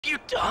You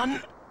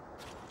done?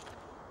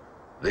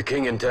 The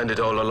king intended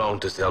all along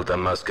to sell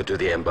Dalmasca to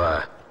the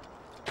Empire.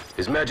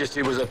 His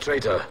Majesty was a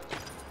traitor.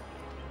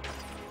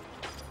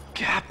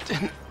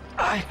 Captain,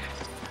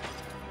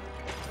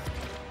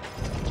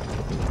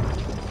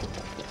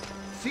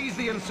 Seize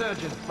the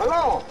insurgent.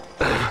 Malone!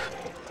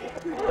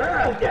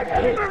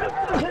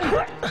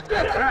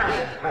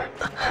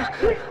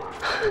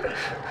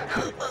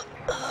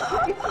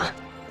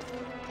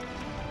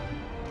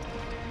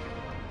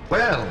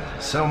 Well,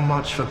 so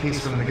much for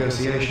peaceful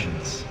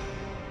negotiations.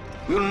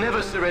 We'll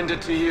never surrender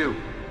to you.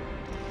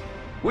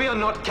 We are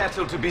not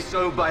cattle to be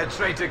sold by a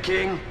traitor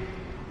king.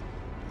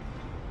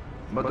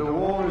 But the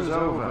war is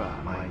over,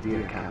 my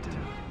dear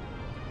captain.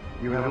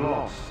 You have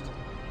lost.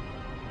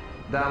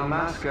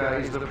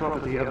 Dalmasca is the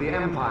property of the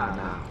Empire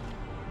now.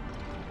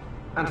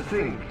 And to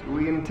think,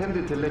 we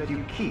intended to let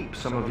you keep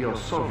some of your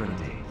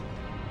sovereignty,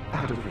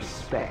 out of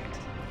respect.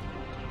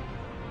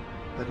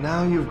 But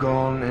now you've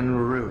gone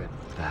and ruined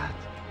that.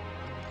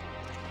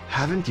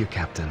 Haven't you,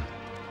 Captain?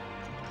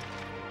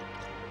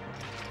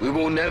 We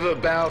will never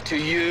bow to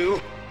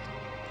you.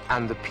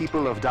 And the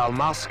people of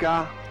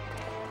Dalmasca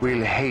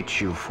will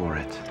hate you for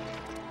it.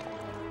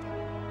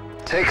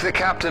 Take the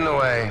captain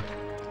away.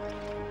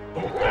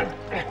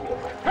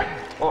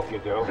 Off you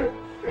go.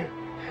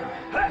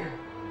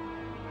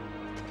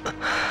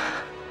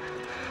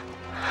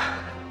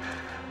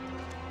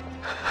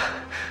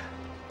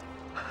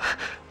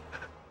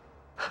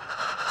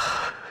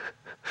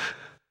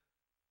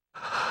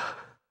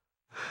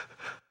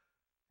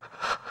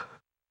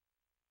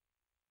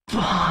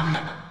 Vaughn.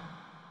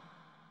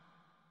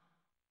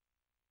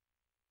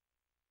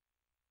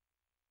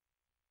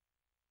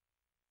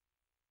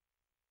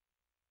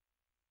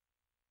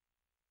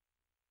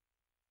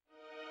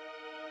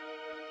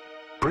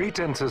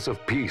 Pretenses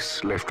of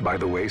peace left by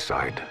the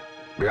wayside,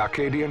 the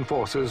Arcadian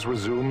forces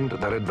resumed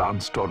their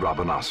advance toward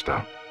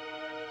Rabanasta.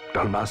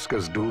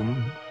 Dalmasca's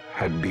doom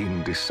had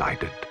been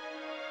decided.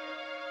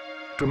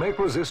 To make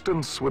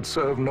resistance would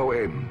serve no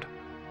end.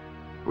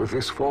 With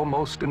this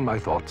foremost in my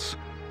thoughts,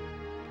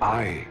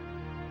 I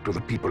to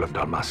the people of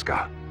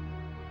Dalmasca.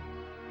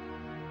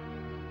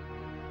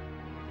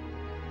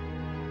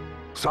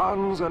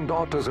 Sons and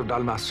daughters of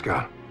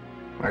Dalmasca,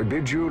 I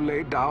bid you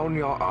lay down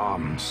your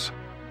arms.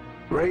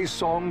 Raise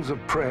songs of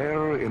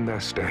prayer in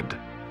their stead.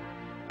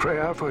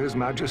 Prayer for His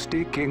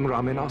Majesty King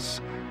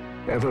Raminas,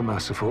 ever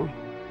merciful,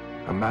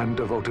 a man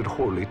devoted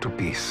wholly to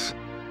peace.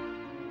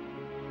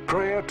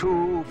 Prayer,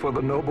 too, for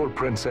the noble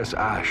Princess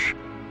Ash,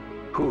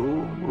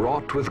 who,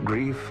 wrought with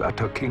grief at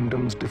her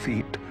kingdom's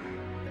defeat,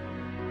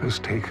 has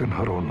taken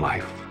her own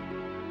life.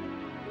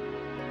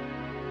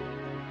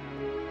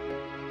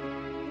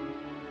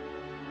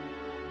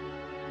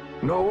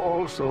 Know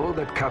also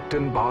that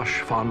Captain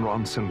Bosch von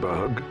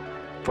Ronsenberg,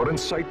 for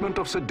incitement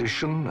of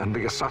sedition and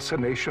the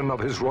assassination of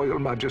His Royal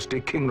Majesty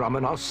King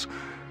Raminas,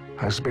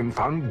 has been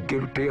found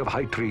guilty of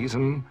high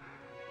treason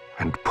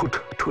and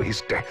put to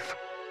his death.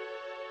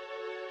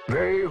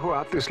 They who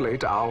at this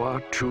late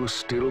hour choose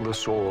still the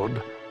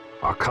sword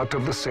are cut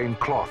of the same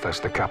cloth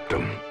as the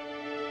captain.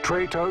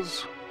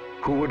 Traitors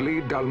who would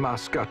lead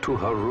Dalmasca to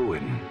her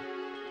ruin.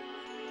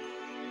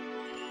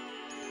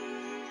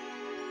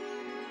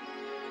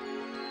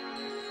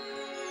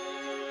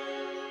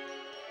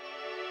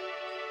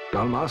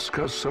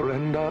 Dalmasca's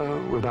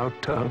surrender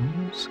without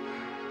terms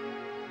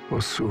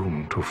was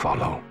soon to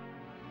follow.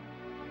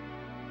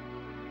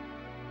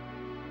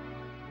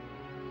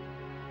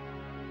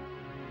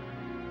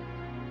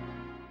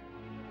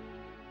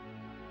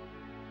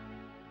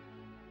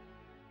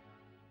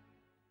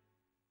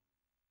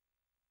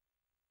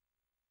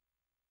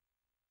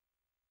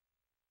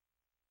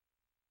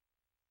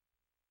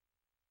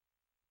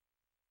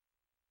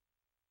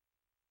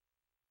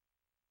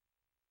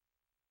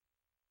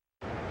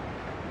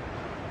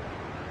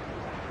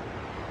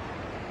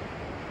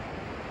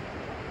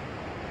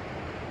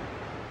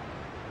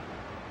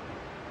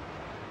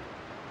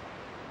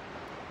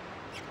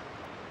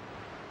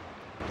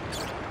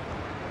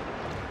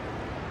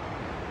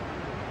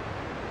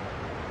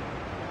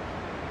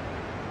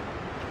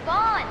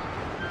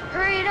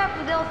 Hurry it up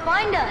or they'll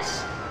find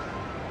us.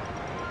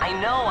 I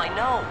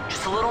know.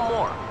 Just a little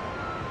more.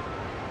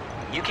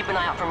 You keep an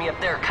eye out for me up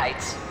there,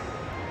 Kites.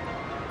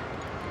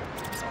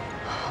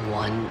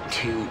 1,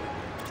 2,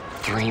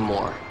 3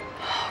 more.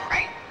 All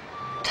right.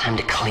 Time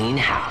to clean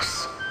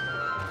house.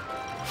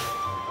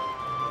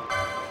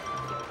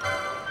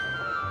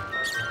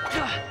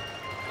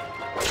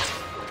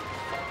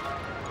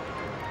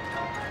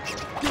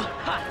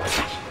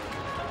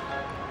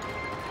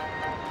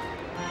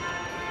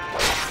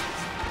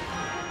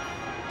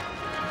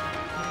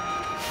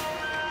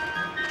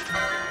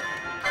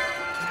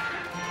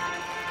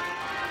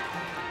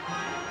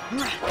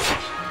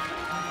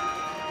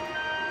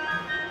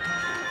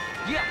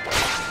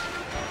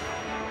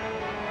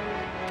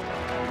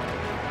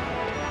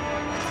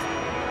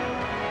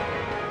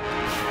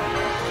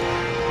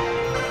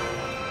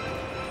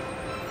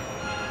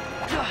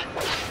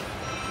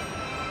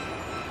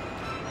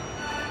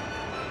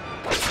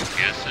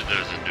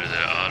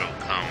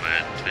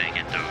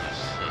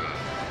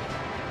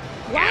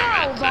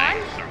 Wow,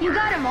 Vaughn, you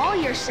got them all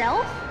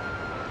yourself?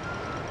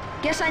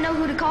 Guess I know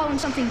who to call when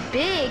something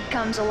big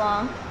comes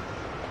along.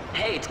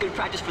 Hey, it's good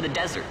practice for the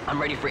desert.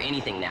 I'm ready for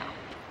anything now.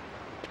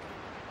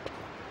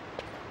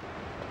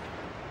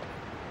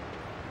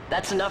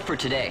 That's enough for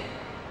today.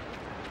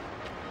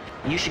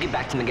 You should get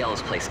back to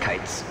Miguel's place,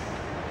 Kites.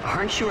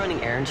 Aren't you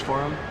running errands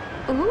for him?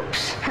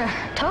 Oops,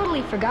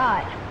 totally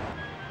forgot.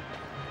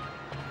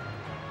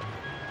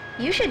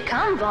 You should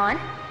come, Vaughn.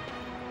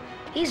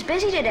 He's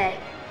busy today.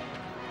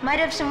 Might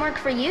have some work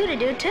for you to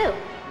do, too.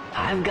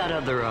 I've got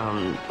other,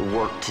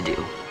 work to do.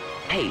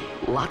 Hey,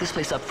 lock this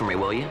place up for me,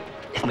 will you?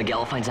 If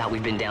Miguel finds out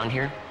we've been down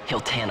here,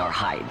 he'll tan our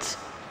hides.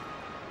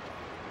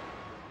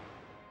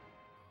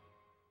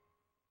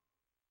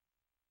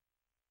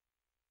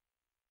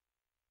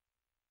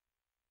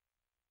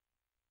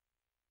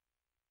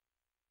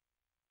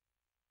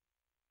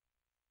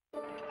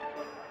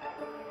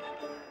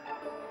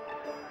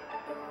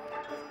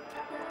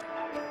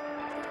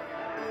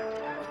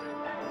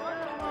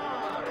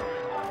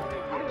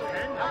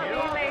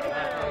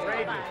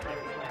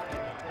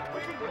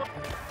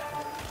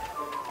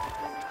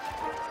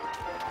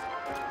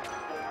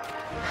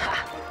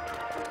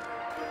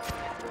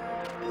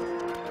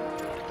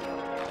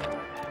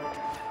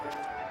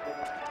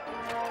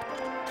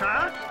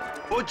 Huh?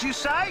 What'd you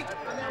say?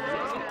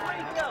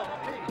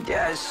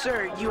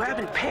 Sir, you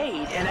haven't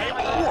paid, and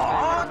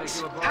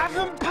What?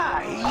 Haven't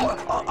paid?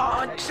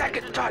 On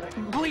second thought,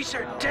 please,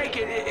 sir, take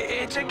it.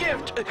 It's a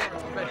gift.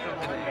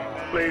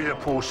 Leave the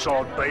poor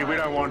sod be. We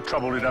don't want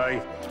trouble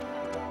today.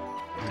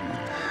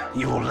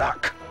 Your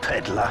luck,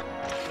 peddler.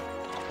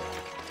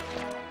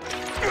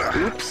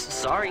 Oops,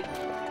 sorry.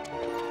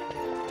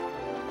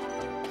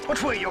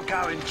 Which way you're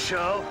going,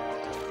 Churl?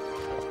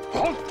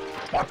 What?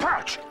 My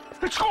pouch!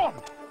 It's gone!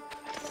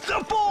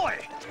 The boy!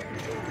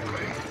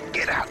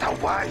 Get out the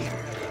way!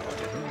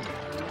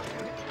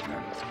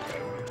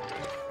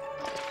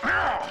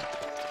 Oh!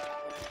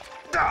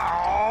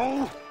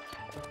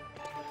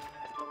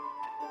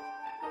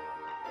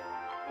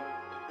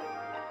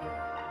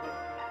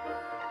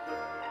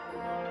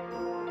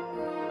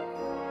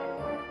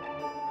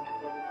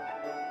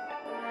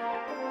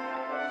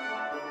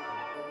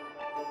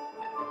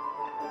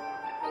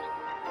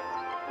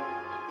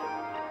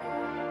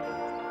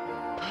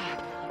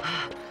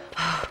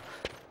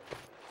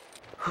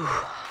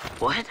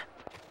 What?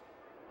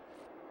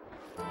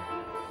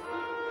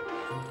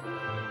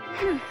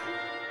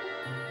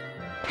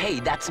 Hey,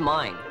 that's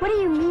mine. What do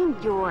you mean,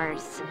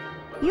 yours?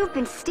 You've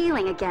been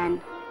stealing again.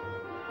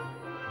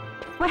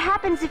 What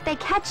happens if they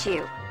catch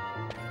you?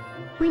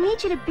 We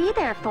need you to be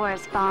there for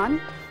us, Vaughn.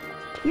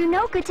 You're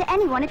no good to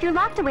anyone if you're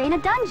locked away in a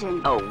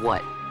dungeon. Oh,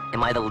 what?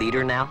 Am I the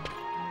leader now?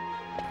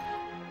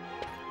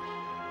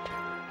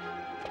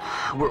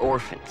 We're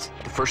orphans.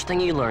 The first thing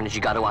you learn is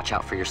you gotta watch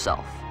out for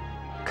yourself.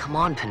 Come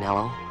on,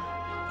 Pinello.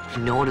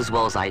 You know it as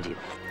well as I do.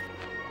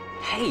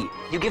 Hey,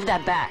 you give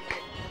that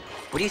back.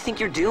 What do you think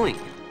you're doing?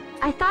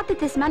 I thought that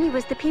this money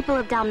was the people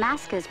of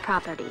Dalmasca's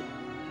property.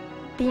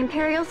 The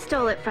Imperials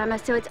stole it from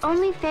us, so it's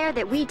only fair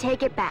that we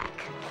take it back.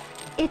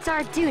 It's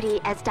our duty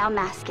as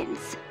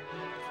Dalmascans.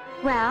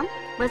 Well,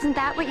 wasn't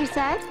that what you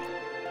said?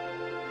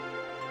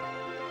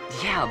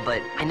 Yeah,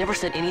 but I never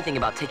said anything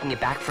about taking it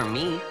back from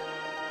me.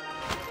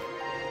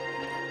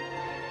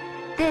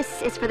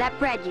 This is for that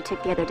bread you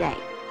took the other day.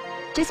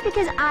 Just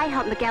because I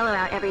help Miguelo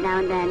out every now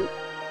and then,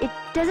 it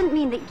doesn't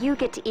mean that you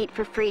get to eat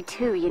for free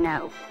too, you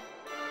know.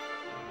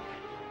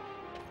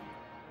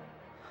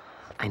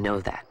 I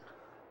know that.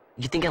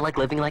 You think I like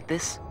living like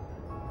this?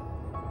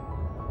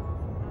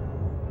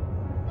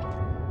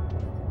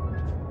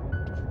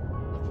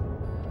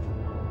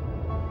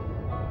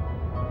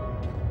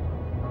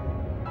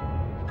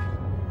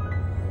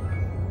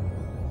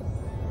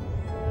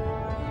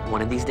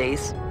 One of these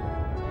days,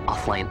 I'll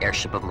fly an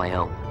airship of my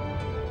own.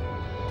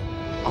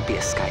 I'll be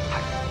a sky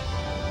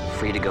pirate,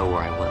 free to go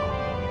where I will.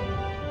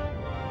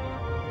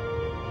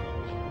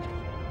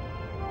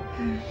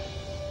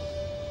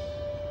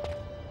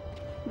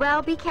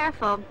 Well, be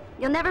careful.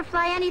 You'll never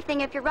fly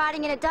anything if you're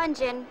rotting in a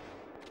dungeon.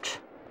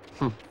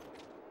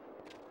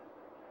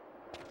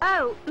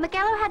 Oh,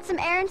 Miguelo had some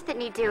errands that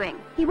need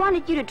doing. He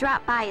wanted you to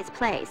drop by his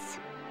place.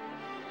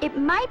 It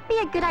might be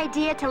a good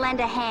idea to lend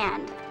a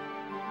hand.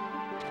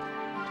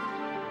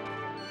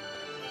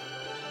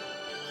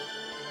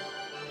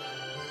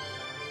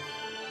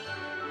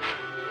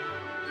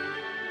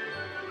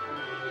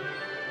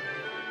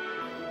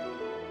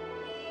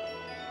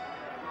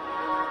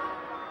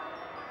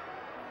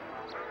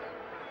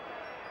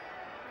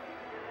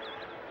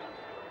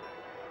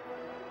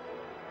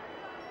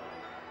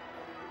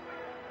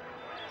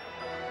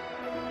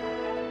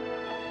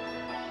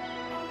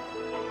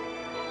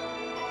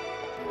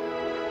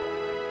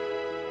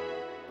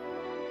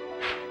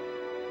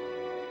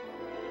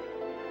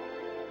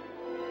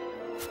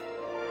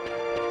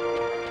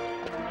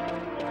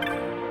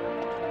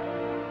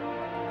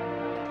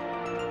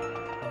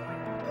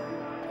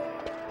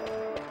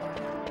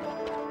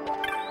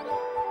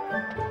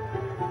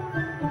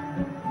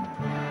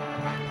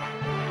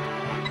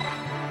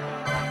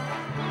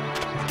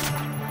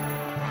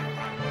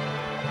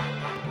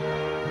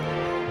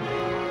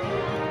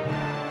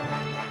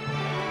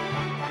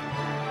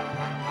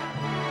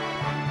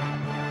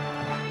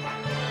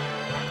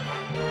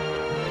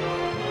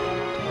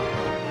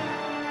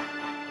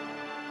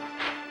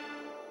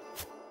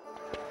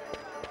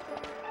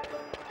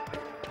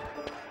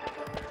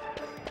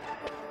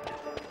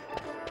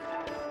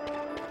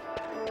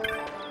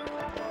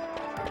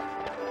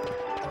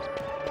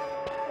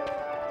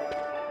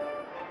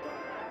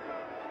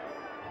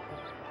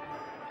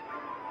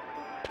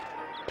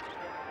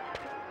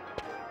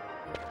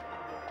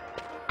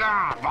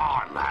 Ah,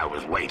 Vaughn, I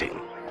was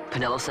waiting.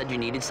 Pinello said you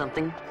needed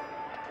something?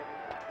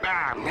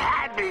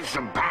 Had me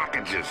some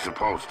packages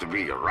supposed to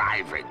be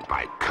arriving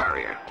by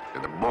courier.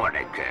 In the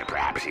morning,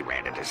 perhaps he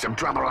ran into some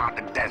trouble out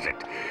in the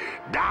desert.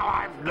 Now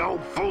I've no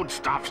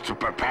foodstuffs to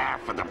prepare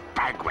for the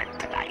banquet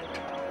tonight.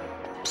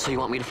 So you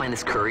want me to find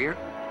this courier?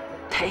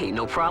 Hey,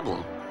 no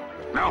problem.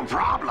 No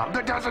problem.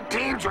 The desert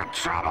teems with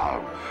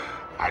trouble.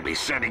 I'd be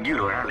sending you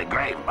to early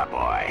grave, my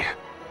boy.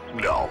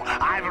 No,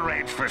 I've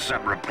arranged for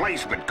some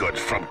replacement goods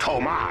from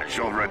Tomage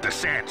over at the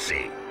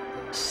XII.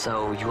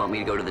 So you want me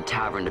to go to the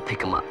tavern to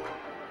pick him up?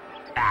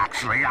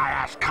 Actually, I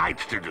asked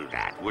Kites to do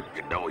that. Wouldn't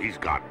you know he's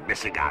gone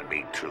missing on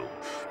me, too.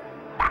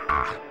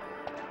 I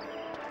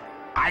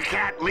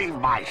can't leave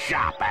my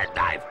shop, and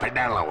I've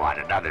Pinello on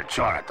another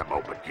chore at the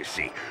moment, you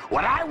see.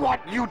 What I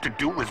want you to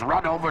do is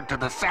run over to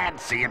the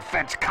XII and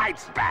fetch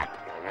Kites back.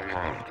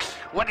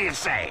 What do you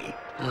say?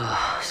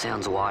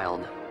 Sounds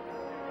wild.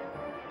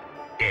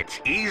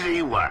 It's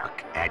easy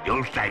work, and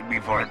you'll thank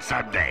me for it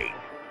someday.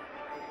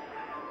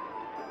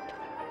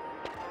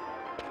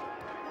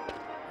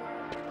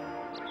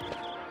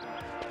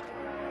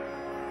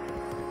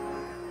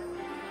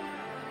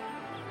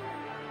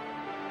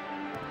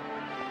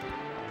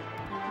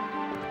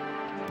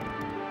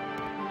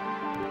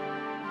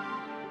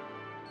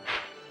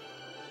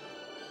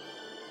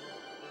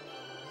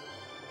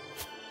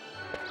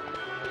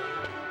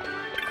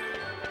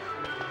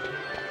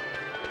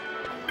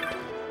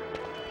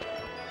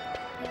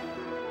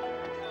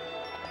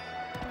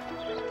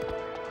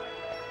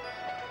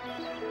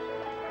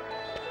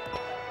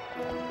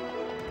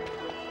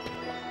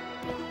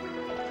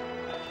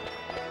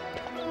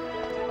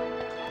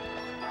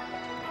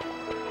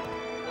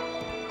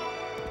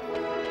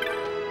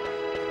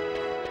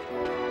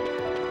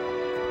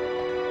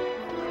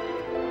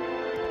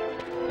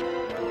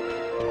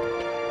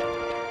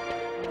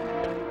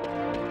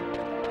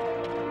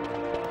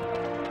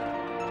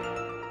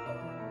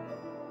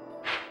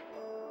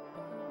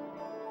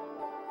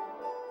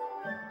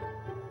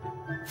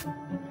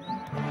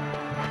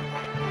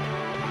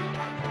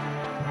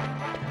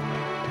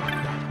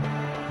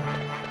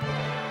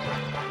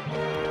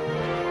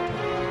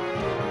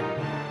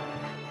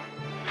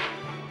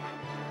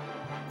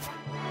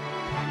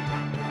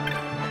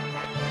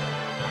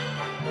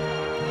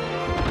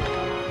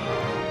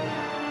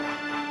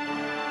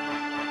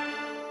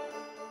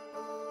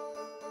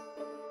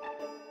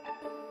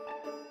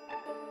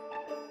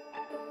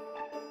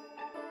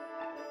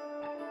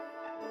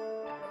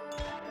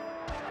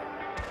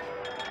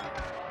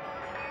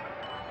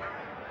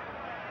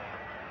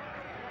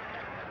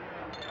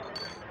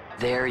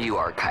 There you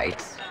are,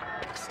 Kites.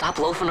 Stop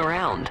loafing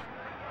around.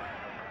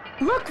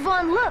 Look,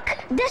 Vaughn, look!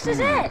 This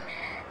is it!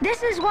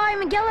 This is why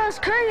Miguelo's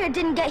courier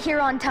didn't get here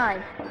on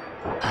time.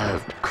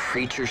 A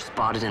creature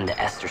spotted in the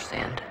ester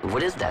sand.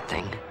 What is that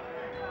thing?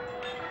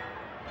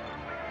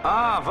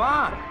 Ah,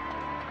 Vaughn.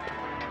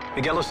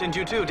 Miguelo sent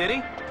you too, did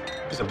he?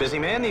 He's a busy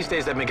man these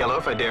days, that Miguelo,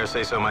 if I dare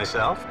say so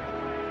myself.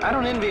 I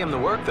don't envy him the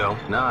work, though.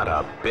 Not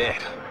a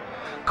bit.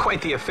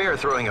 Quite the affair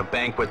throwing a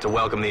banquet to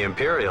welcome the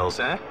Imperials,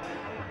 eh?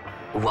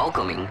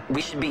 Welcoming?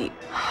 We should be...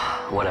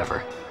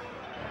 whatever.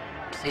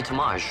 Say,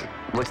 Tomage,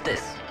 what's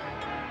this?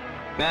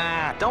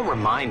 Nah, don't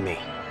remind me.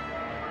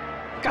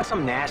 Got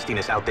some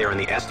nastiness out there in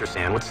the ester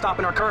sand. What's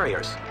stopping our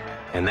couriers?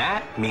 And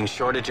that means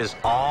shortages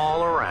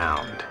all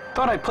around.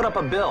 Thought I'd put up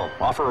a bill,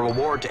 offer a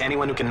reward to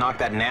anyone who can knock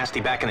that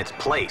nasty back in its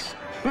place.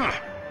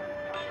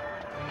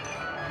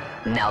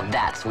 Now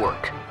that's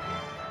work.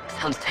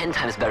 Sounds 10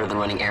 times better than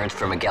running errands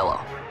for Miguelo.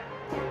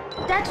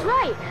 That's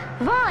right!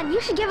 Vaughn,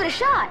 you should give it a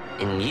shot!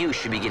 And you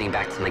should be getting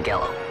back to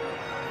Miguelo.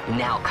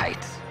 Now,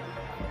 Kites.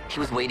 He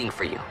was waiting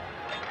for you.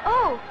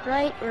 Oh,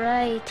 right.